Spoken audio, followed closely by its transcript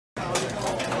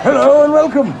Hello and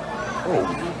welcome.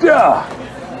 Oh,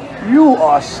 dear. You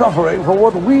are suffering from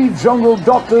what we jungle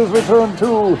doctors refer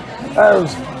to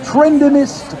as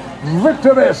trendinist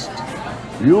victimist.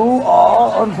 You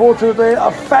are, unfortunately,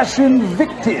 a fashion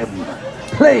victim,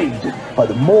 plagued by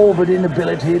the morbid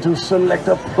inability to select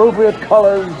appropriate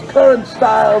colors, current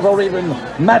styles, or even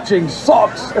matching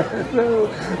socks.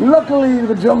 Luckily,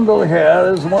 the jungle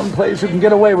here is one place you can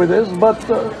get away with this, but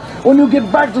when you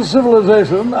get back to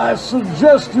civilization, I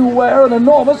suggest you wear an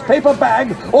enormous paper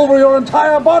bag over your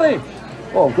entire body.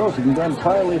 Oh, of course, you can go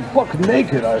entirely buck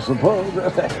naked, I suppose.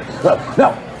 Well,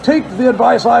 now, take the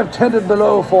advice I've tendered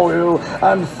below for you,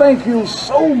 and thank you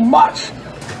so much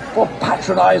for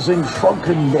patronizing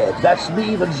Shrunken Ned. That's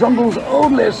me, the jungle's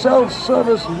only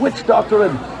self-service witch doctor,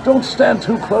 and don't stand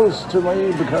too close to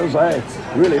me because I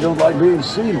really don't like being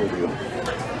seen with you.